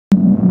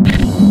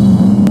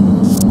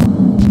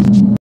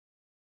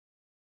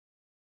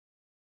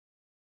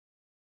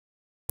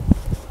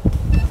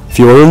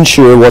you are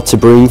unsure what to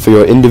bring for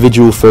your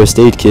individual first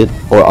aid kit,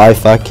 or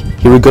IFAK,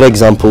 here are good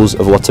examples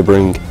of what to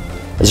bring.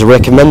 As a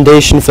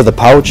recommendation for the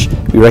pouch,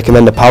 we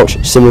recommend a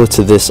pouch similar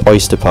to this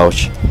oyster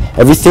pouch.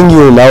 Everything we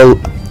will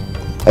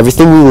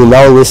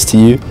now list to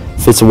you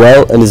fits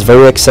well and is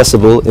very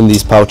accessible in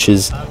these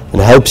pouches,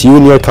 and helps you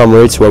and your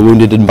comrades who are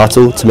wounded in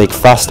battle to make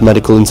fast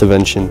medical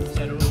intervention.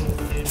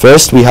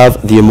 First, we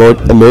have the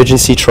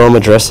emergency trauma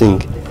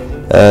dressing.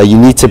 You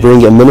need to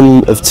bring a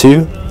minimum of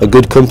 2. A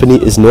good company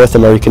is North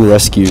American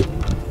Rescue.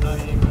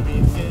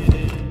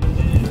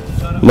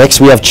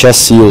 Next, we have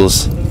chest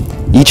seals.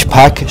 Each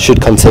pack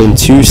should contain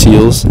 2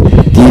 seals.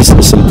 These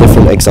are some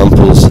different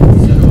examples.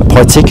 A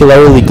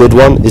particularly good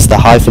one is the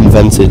Hyfin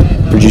Vented,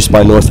 produced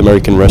by North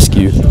American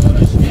Rescue.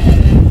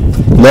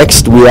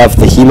 Next, we have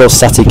the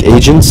Haemostatic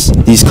agents.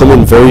 These come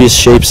in various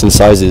shapes and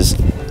sizes.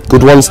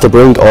 Good ones to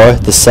bring are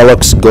the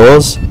Celox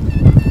Gauze,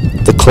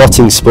 the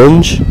Clotting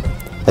sponge,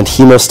 and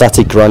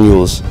Haemostatic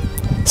granules.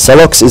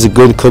 Celox is a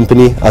good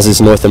company, as is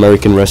North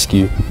American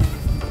Rescue.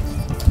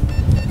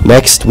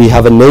 Next, we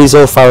have a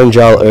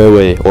Nasopharyngeal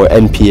Airway, or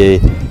NPA.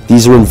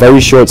 These are in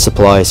very short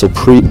supply, so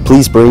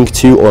please bring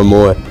 2 or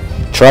more.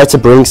 Try to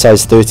bring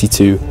size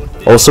 32.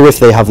 Also, if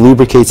they have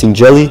lubricating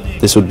jelly,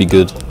 this would be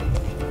good.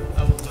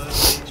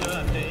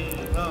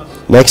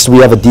 Next, we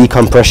have a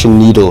Decompression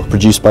Needle,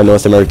 produced by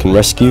North American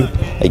Rescue.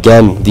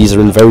 Again, these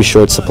are in very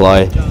short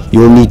supply.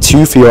 You will need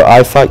 2 for your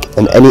IFAK,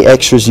 and any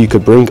extras you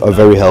could bring are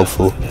very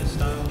helpful.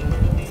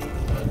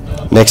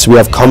 Next, we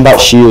have combat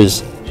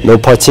shears. No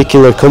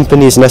particular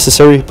company is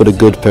necessary, but a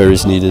good pair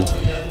is needed.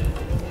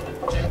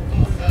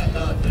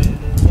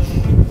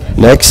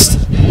 Next,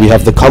 we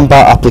have the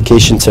combat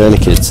application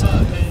tourniquet.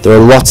 There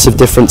are lots of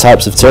different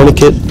types of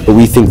tourniquet, but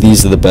we think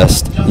these are the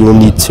best. You will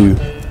need 2.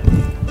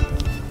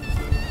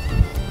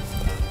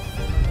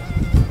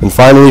 And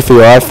finally, for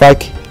your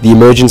IFAK, the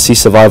emergency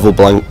survival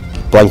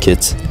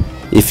blanket.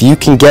 If you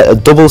can get a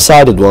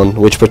double-sided one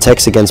which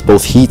protects against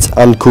both heat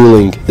and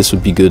cooling, this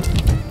would be good.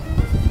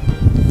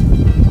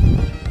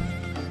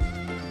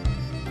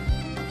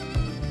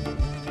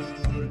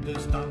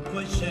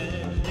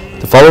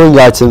 The following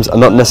items are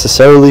not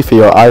necessarily for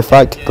your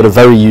IFAK, but are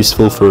very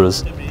useful for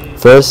us.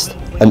 First,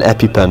 an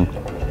Epi-pen.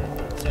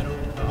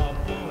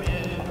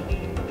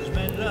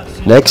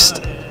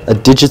 Next, a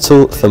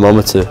digital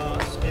thermometer.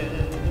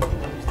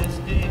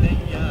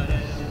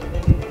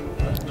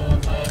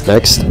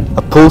 Next,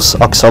 a pulse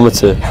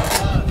oximeter.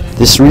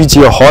 This reads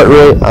your heart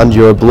rate and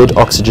your blood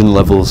oxygen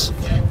levels.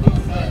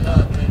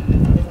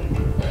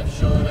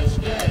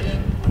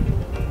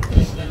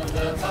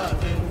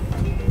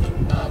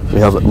 We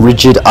have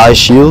rigid eye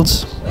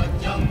shields.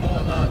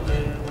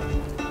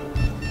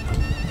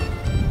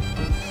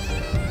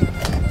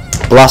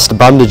 Blast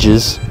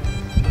bandages.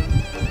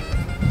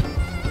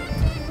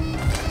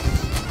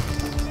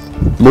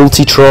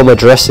 Multi-trauma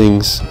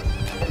dressings.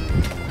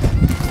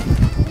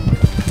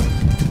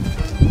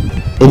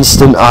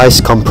 Instant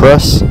ice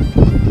compress, and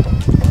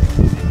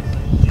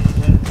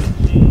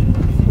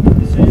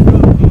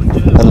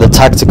the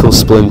tactical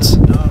splint.